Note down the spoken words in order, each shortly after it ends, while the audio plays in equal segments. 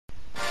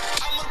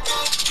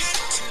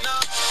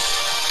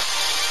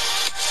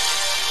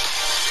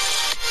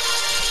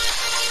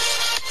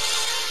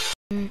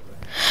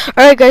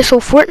Alright guys, so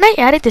Fortnite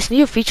added this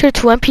new feature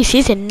to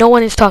NPCs and no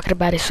one is talking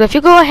about it. So if you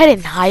go ahead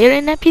and hire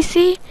an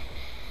NPC,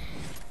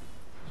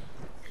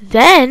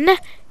 then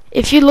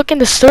if you look in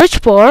the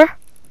search bar,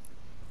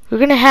 you're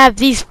gonna have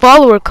these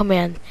follower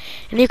command,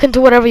 and you can do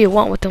whatever you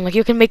want with them. Like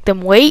you can make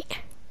them wait,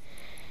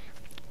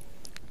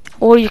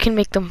 or you can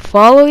make them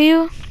follow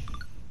you,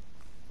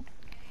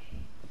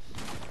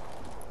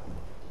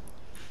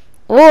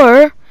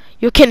 or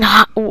you can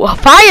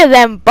fire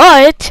them,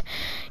 but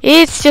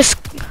it's just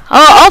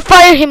I'll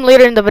fire him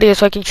later in the video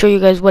so I can show you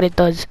guys what it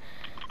does.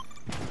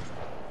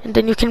 And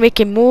then you can make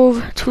him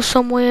move to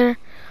somewhere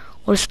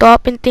or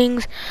stopping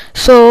things.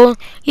 So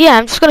yeah,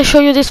 I'm just gonna show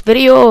you this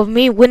video of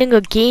me winning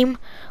a game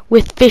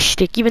with Fish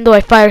Stick, even though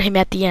I fired him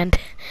at the end.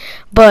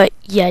 But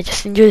yeah,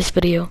 just enjoy this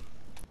video.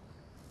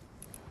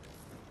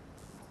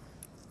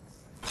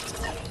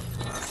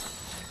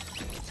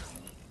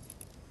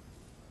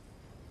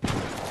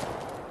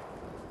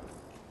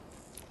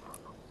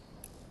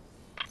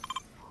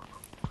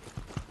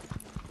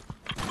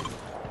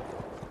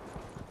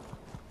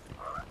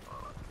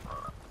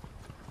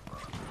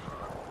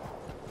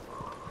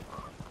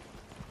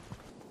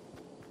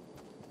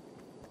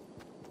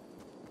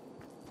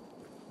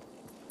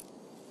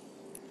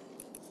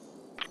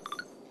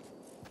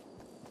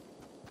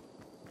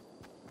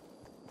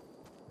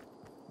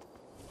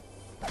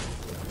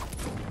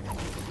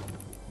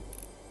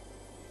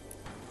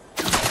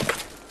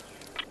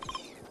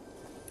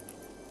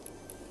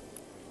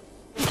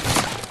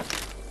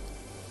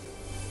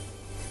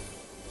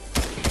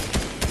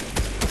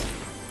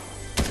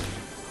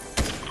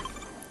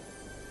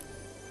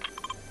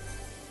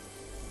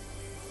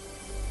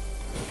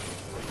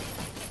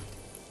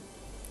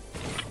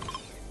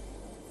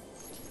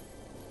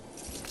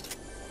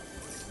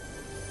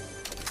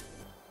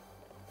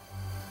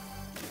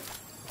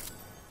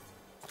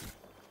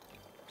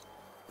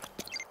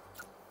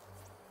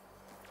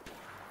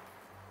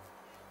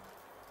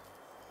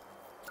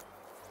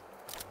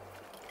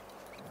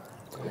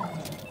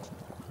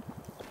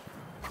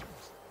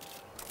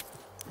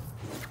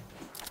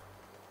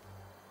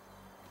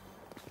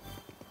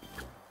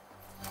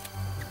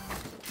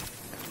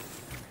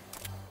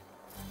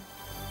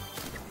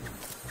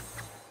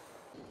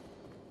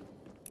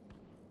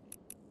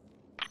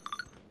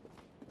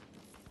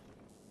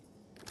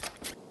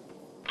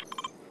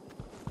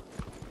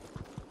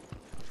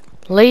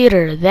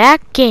 Later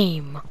that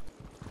game.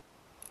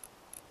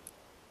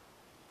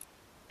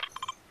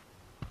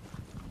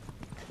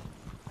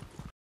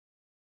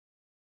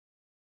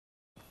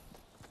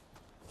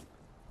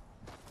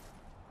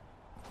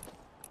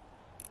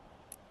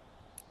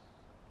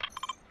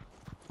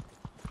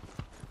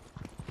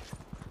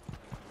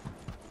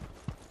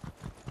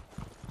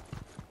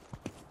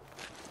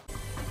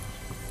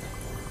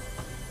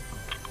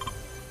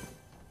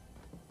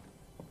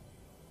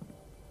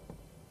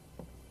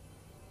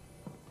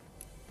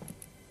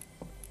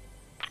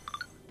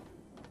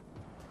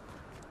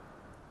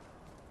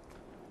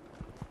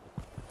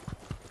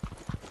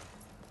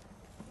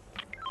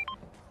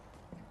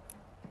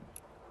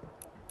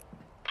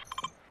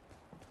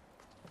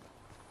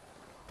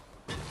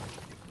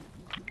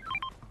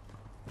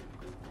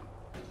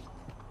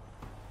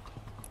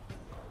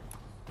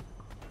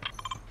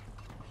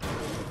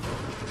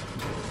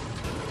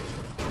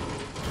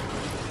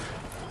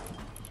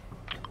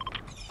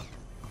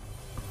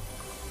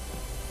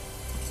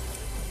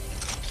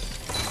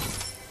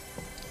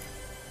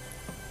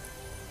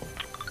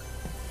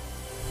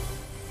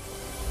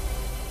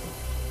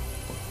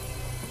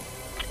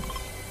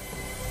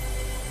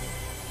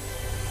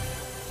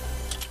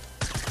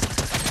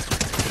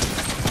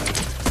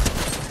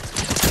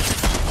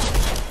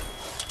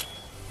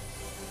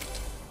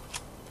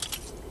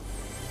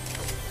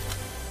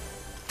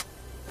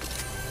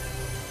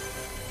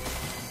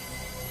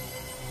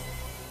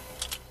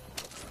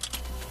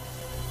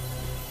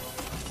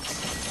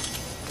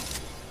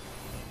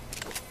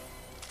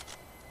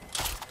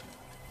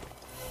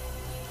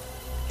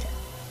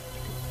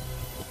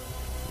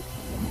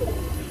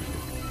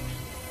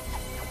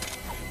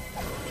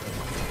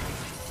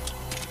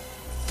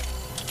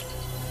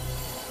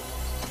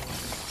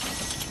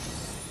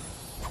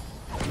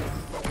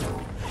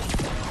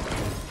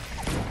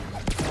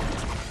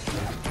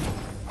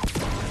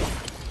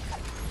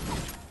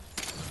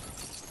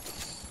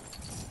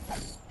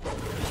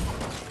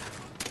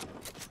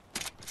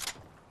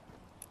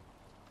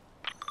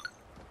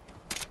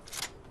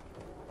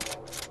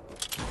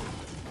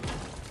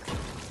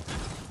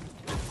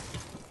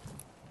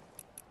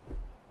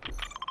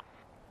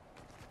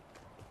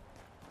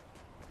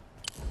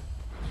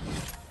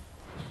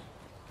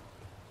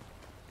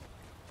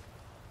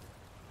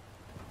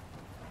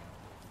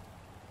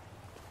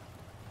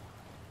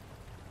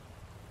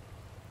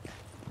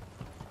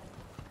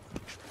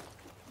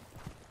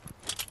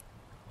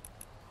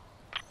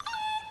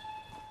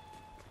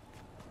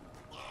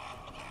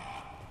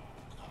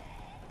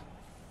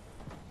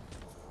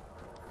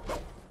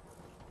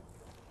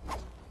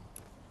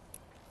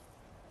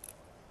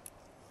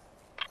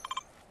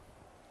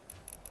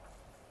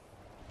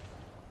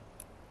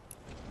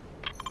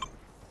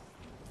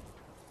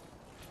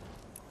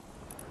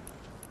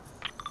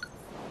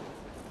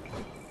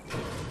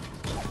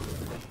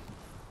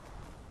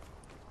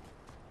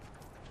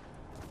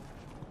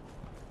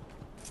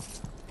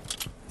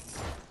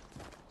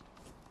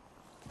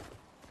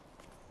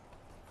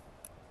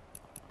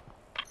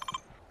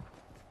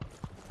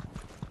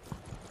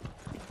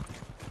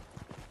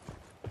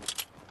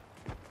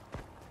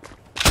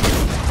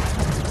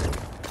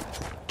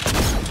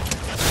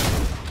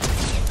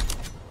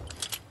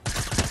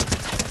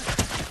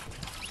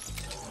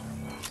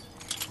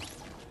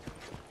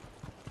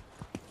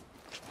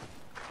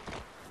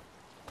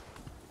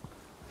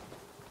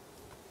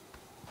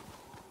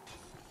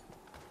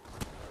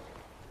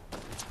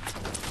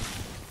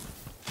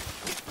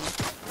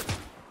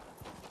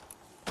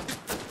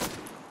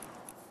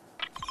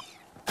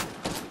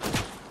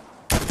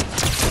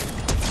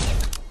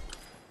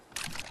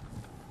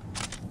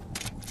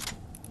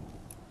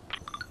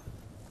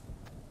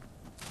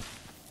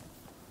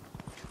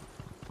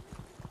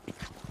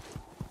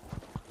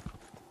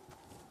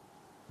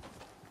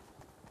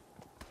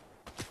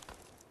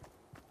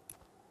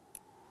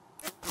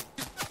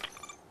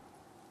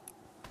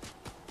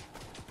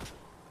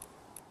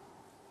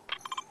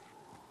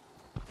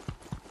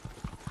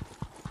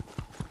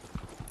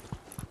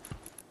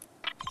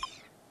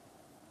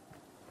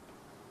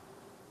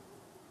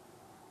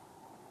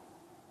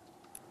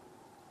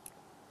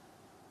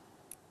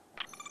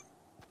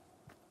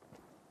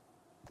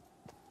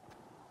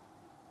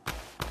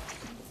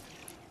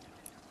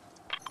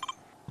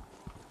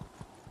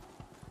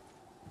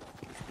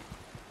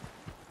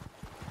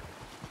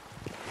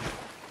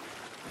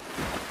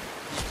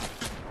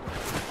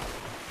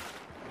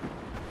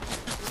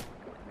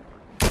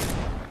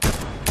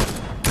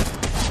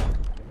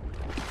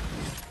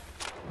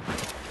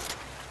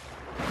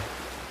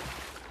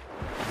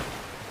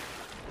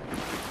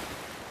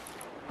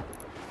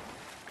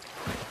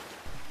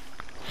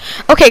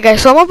 Okay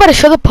guys, so I'm about to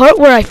show the part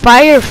where I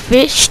fire a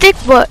fish stick,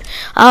 but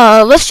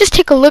let's just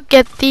take a look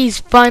at these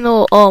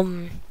final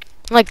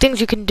like things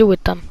you can do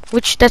with them,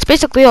 which that's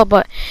basically all.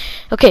 But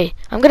okay,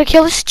 I'm gonna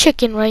kill this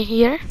chicken right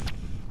here.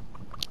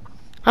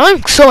 I'm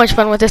having so much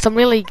fun with this. I'm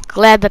really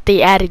glad that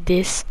they added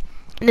this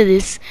into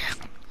this.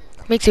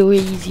 Makes it way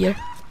easier,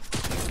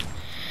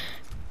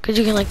 cause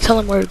you can like tell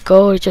them where to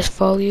go or just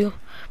follow you.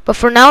 But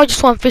for now, I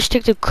just want fish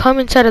stick to come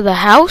inside of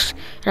the house,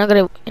 and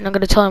I'm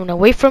gonna tell him to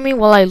wait for me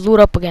while I loot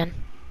up again.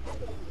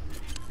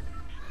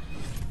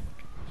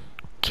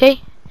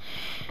 Okay.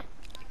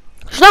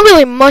 There's not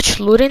really much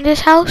loot in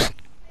this house,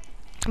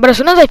 but as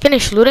soon as I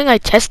finish looting, I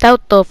test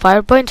out the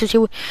fire button to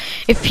see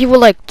if he will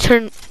like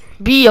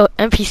be a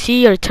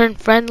NPC or turn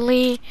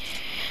friendly.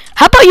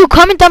 How about you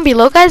comment down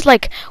below, guys?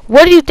 Like,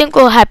 what do you think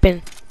will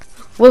happen?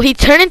 Will he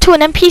turn into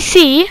an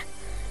NPC?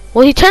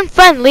 Will he turn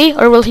friendly,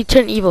 or will he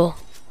turn evil?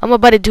 I'm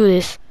about to do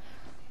this.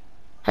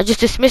 I just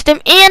dismissed him,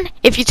 and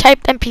if you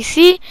typed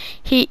NPC,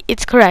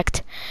 it's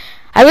correct.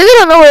 I really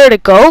don't know where to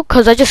go,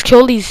 cause I just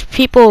killed these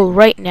people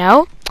right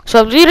now.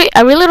 So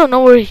I really don't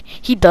know where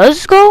he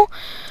does go,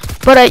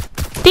 but I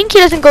think he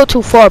doesn't go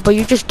too far. But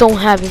you just don't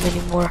have him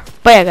anymore.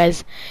 But yeah,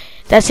 guys,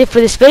 that's it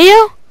for this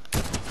video.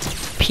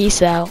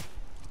 Peace out.